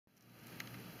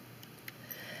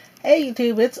Hey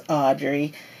YouTube, it's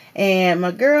Audrey, and my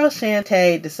girl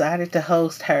Shanta decided to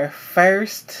host her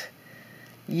first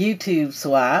YouTube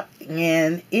swap,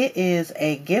 and it is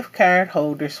a gift card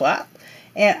holder swap.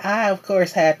 And I, of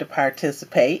course, had to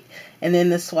participate. And in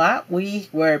the swap, we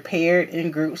were paired in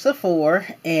groups of four,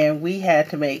 and we had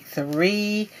to make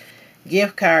three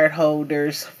gift card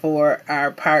holders for our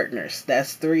partners.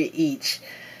 That's three each.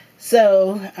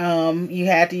 So you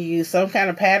had to use some kind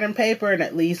of pattern paper and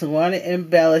at least one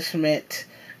embellishment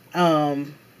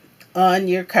on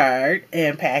your card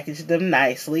and package them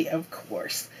nicely, of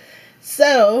course.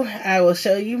 So I will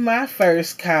show you my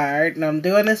first card, and I'm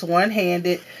doing this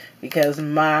one-handed because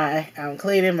I'm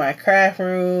cleaning my craft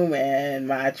room and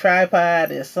my tripod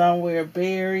is somewhere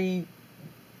buried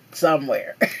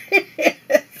somewhere.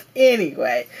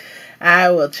 Anyway, I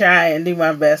will try and do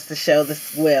my best to show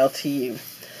this well to you.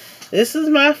 This is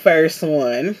my first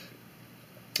one,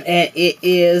 and it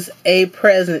is a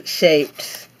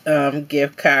present-shaped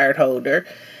gift card holder.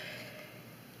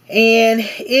 And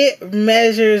it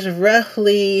measures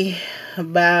roughly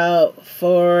about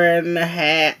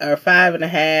 4.5 or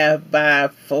 5.5 by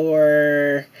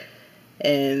 4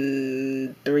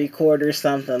 3/4,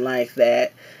 something like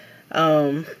that.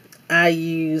 I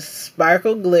use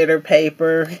sparkle glitter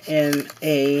paper in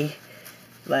a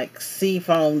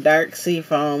seafoam, dark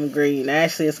seafoam green.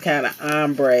 Actually, it's kind of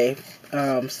ombre.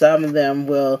 Some of them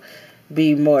will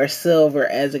be more silver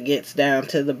as it gets down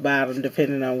to the bottom,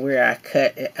 depending on where I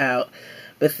cut it out.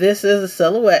 But this is a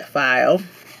silhouette file,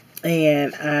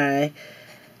 and I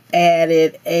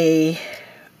added a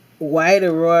white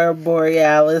Aurora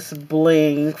Borealis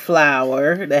bling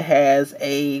flower that has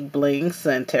a bling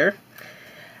center.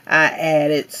 I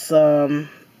added some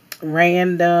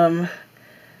random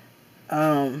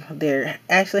they're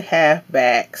actually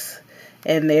halfbacks,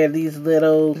 and they're these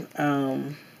little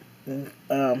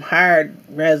hard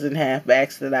resin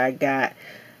halfbacks that I got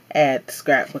at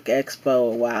Scrapbook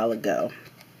Expo a while ago.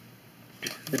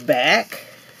 The back,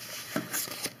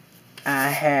 I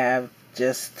have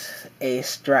just a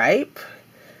stripe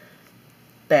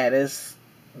that is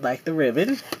like the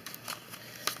ribbon.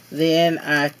 Then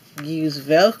I use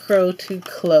Velcro to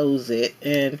close it,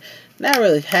 and not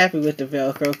really happy with the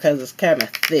Velcro because it's kind of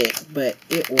thick, but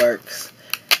it works.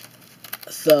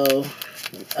 So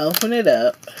open it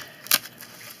up,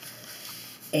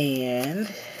 and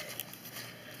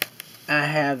I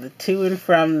have the to and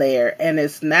from there, and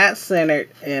it's not centered,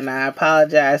 and I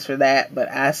apologize for that, but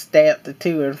I stamped the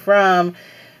to and from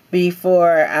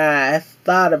before I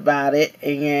thought about it,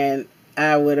 and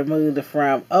I would have moved the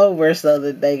from over so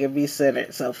that they could be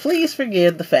centered. So please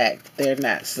forgive the fact that they're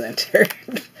not centered.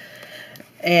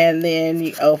 And then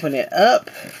you open it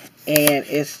up, and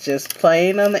it's just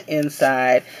plain on the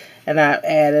inside. And I've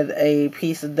added a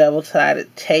piece of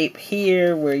double-sided tape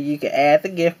here where you can add the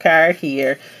gift card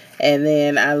here. And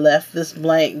then I left this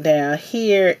blank down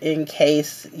here in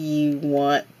case you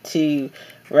want to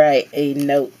write a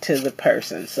note to the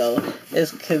person. So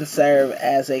this can serve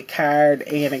as a card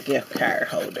and a gift card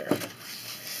holder.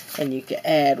 And you can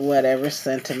add whatever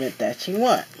sentiment that you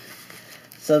want.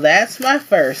 So that's my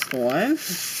first one.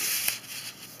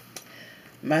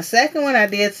 My second one, I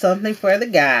did something for the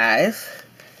guys.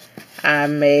 I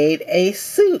made a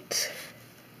suit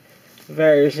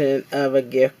version of a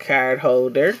gift card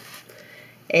holder.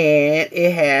 And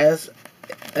it has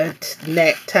a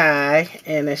necktie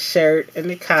and a shirt and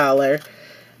a collar.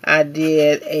 I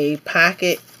did a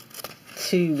pocket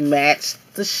to match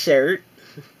the shirt.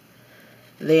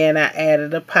 Then I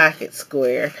added a pocket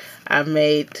square. I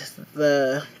made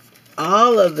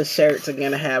all of the shirts are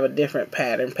going to have a different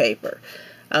pattern paper.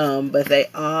 But they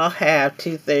all have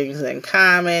two things in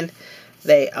common.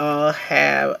 They all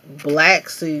have black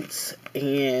suits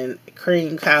and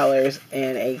cream collars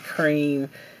and a cream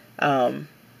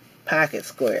pocket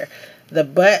square. The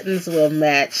buttons will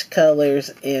match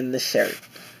colors in the shirt.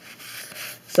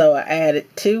 So I added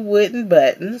 2 wooden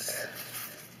buttons.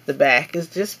 The back is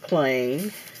just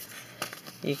plain.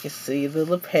 You can see the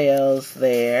lapels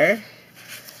there.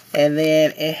 And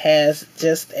then it has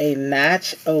just a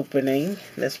notch opening.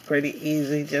 That's pretty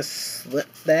easy. Just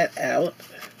slip that out.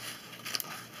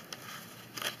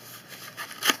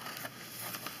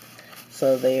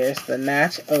 So there's the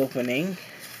notch opening.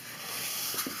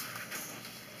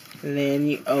 And then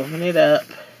you open it up.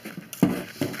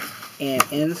 And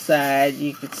inside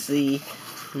you can see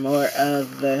more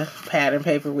of the pattern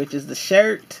paper, which is the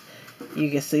shirt. You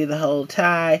can see the whole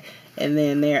tie. And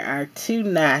then there are 2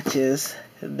 notches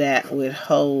that would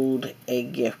hold a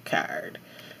gift card.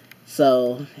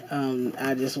 So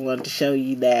I just wanted to show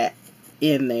you that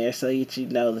in there so that you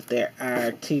know that there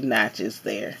are 2 notches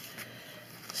there.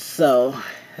 So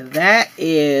that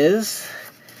is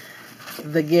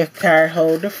the gift card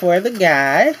holder for the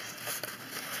guy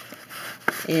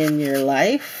in your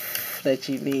life that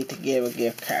you need to give a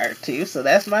gift card to. So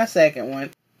that's my second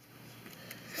one.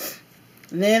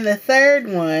 Then the third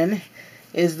one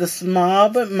is the small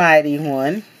but mighty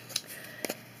one.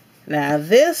 Now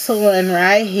this one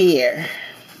right here,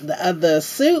 the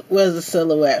suit was a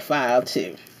silhouette file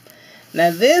too.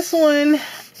 Now this one,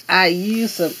 I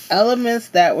used some elements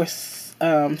that were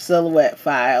silhouette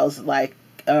files, like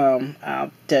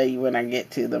I'll tell you when I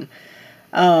get to them.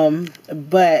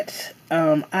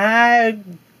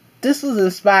 This was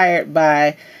inspired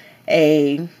by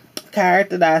a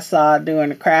card that I saw during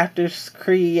the Crafters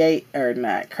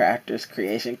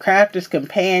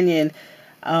Companion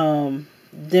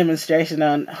demonstration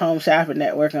on Home Shopping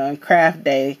Network on Craft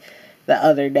Day the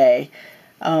other day.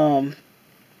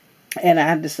 And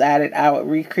I decided I would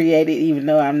recreate it, even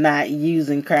though I'm not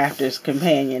using Crafters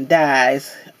Companion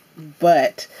dies.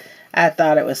 But I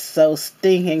thought it was so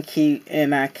stinking cute,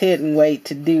 and I couldn't wait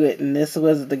to do it, and this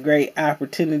was the great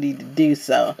opportunity to do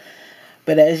so.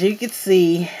 But as you can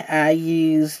see, I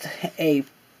used a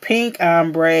pink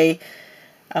ombre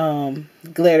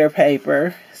glitter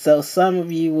paper. So some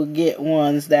of you will get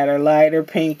ones that are lighter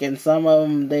pink, and some of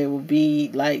them, they will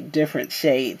be like different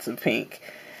shades of pink.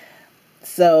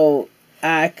 So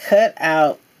I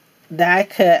die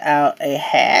cut out a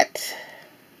hat,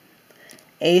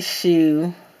 a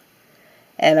shoe,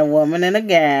 and a woman in a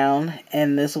gown,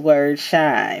 and this word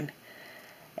shine.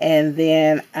 And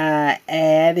then I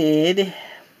added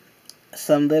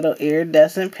some little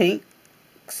iridescent pink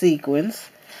sequins.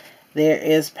 There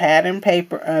is pattern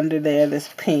paper under there that's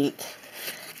pink.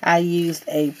 I used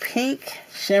a pink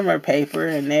shimmer paper,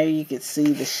 and there you can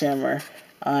see the shimmer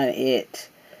on it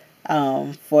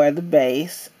for the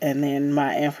base. And then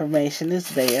my information is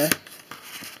there.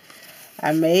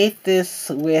 I made this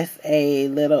with a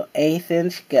little 1/8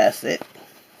 inch gusset.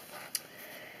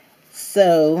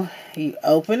 So you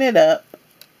open it up,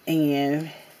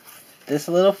 and this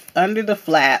little under the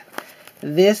flap,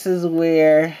 this is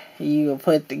where you will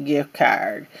put the gift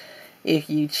card if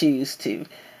you choose to.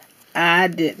 I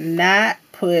did not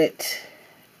put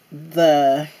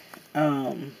the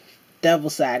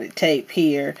double-sided tape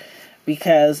here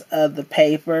because of the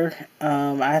paper.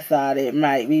 I thought it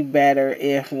might be better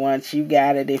if once you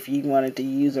got it, if you wanted to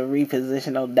use a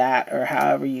repositional dot or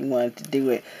however you wanted to do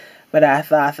it. But I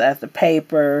thought that the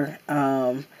paper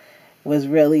was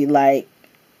really like,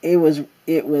 it was,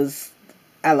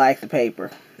 I like the paper.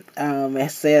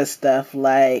 It says stuff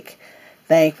like,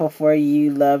 thankful for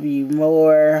you, love you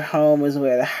more, home is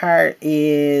where the heart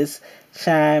is,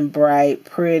 shine bright,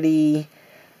 pretty,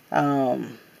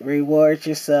 reward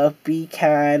yourself, be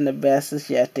kind, the best is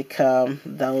yet to come,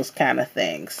 those kind of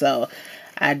things. So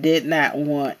I did not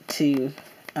want to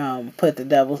put the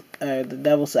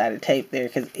double-sided tape there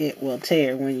because it will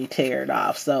tear when you tear it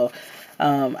off. So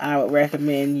I would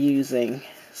recommend using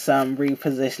some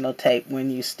repositional tape when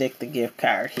you stick the gift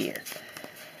card here.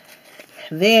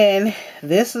 Then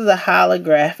this is a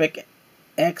holographic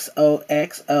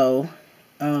XOXO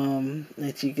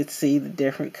that you can see the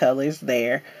different colors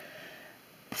there.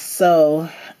 So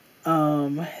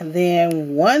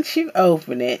then once you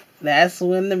open it, that's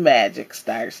when the magic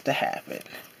starts to happen.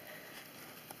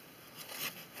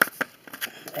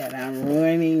 And I'm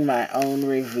ruining my own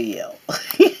reveal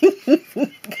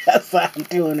because I'm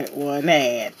doing it one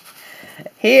hand.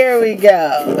 Here we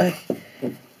go.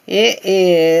 It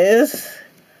is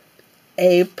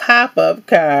a pop-up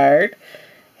card,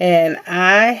 and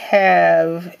I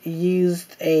have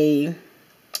used a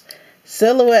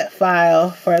silhouette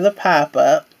file for the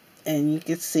pop-up, and you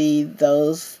can see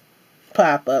those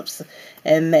pop-ups,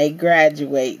 and they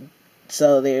graduate.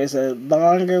 So there's a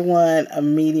longer one, a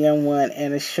medium one,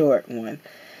 and a short one.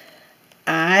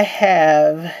 I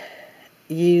have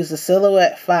used a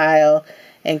silhouette file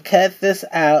and cut this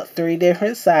out 3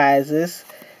 different sizes.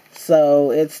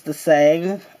 So it's the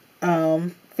same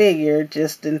figure,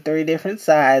 just in 3 different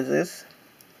sizes.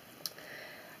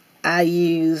 I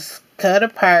use cut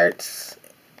aparts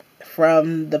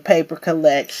from the paper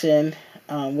collection,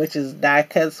 which is die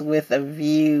cuts with a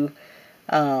view.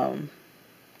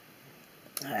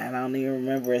 I don't even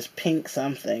remember, it's pink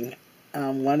something.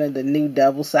 One of the new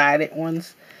double-sided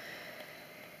ones.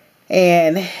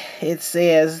 And it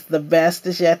says the best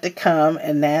is yet to come,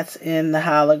 and that's in the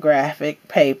holographic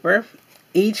paper.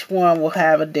 Each one will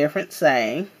have a different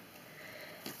saying.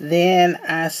 Then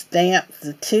I stamped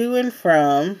the to and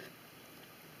from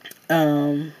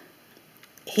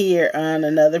here on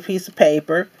another piece of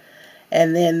paper,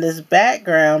 And then this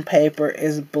background paper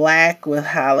is black with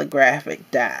holographic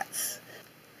dots.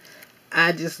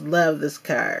 I just love this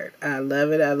card. I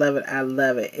love it, I love it, I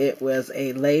love it. It was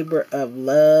a labor of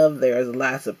love. There's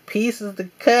lots of pieces to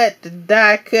cut, to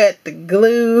die cut, to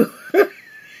glue.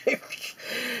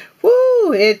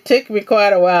 Woo! It took me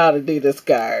quite a while to do this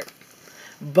card.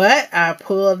 But I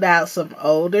pulled out some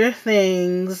older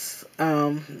things.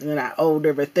 Not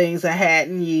older, but things I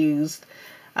hadn't used.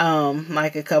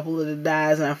 Like a couple of the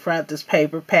dies on front, this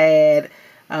paper pad.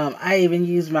 I even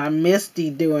used my Misty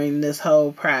during this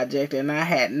whole project, and I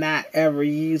had not ever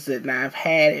used it, and I've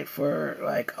had it for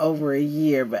like over a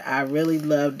year, but I really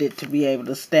loved it to be able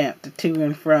to stamp the to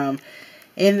and from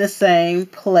in the same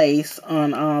place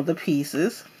on all the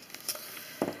pieces.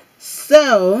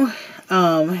 So,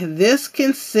 this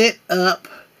can sit up,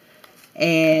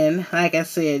 and like I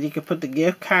said, you can put the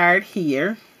gift card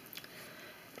here.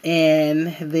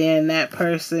 And then that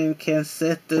person can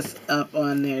set this up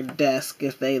on their desk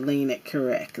if they lean it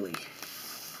correctly.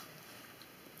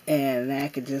 And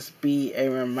that could just be a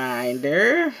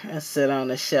reminder and sit on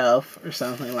the shelf or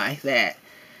something like that.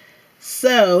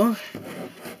 So,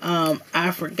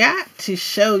 I forgot to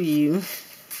show you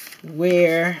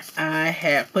where I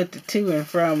have put the to and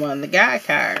from on the guide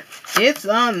card. It's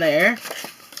on there,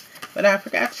 but I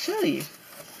forgot to show you.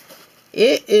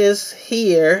 It is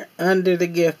here under the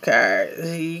gift card.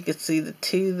 You can see the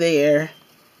to there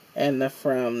and the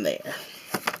from there.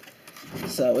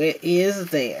 So it is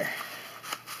there.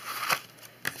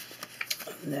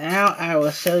 Now I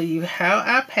will show you how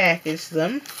I package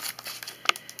them.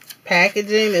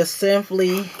 Packaging is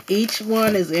simply, each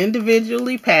one is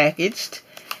individually packaged,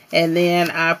 and then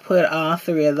I put all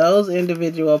three of those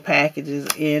individual packages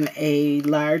in a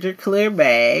larger clear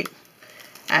bag.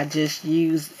 I just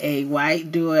used a white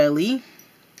doily,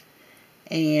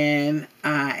 and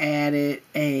I added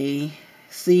a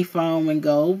seafoam and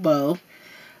gold bow.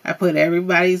 I put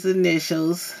everybody's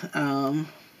initials.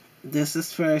 This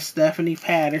is for Stephanie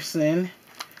Patterson.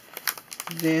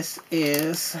 This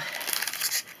is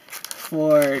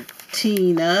for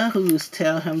Tina, who's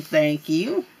tell him thank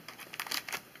you.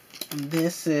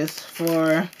 This is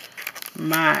for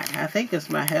I think it's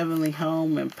my Heavenly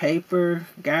Home and Paper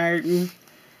Garden.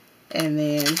 And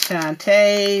then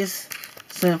Shantae's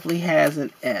simply has an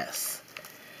S.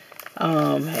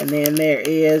 And then there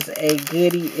is a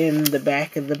goodie in the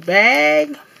back of the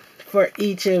bag for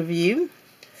each of you.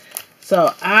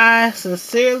 So I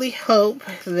sincerely hope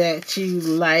that you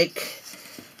like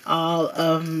all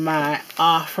of my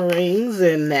offerings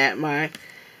and that my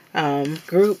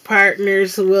group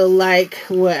partners will like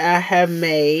what I have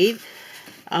made.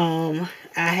 I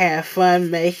have fun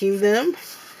making them.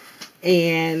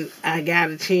 And I got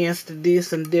a chance to do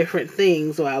some different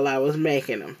things while I was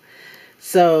making them.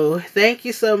 So, thank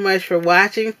you so much for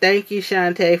watching. Thank you,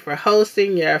 Shanta, for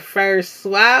hosting your first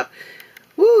swap.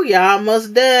 Woo, you're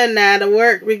almost done now. The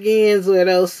work begins where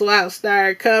those swaps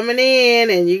start coming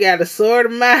in and you got to sort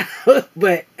them out.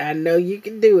 But I know you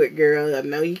can do it, girl. I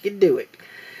know you can do it.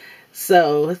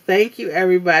 So, thank you,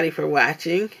 everybody, for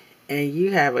watching. And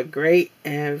you have a great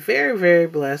and very, very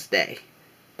blessed day.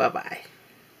 Bye-bye.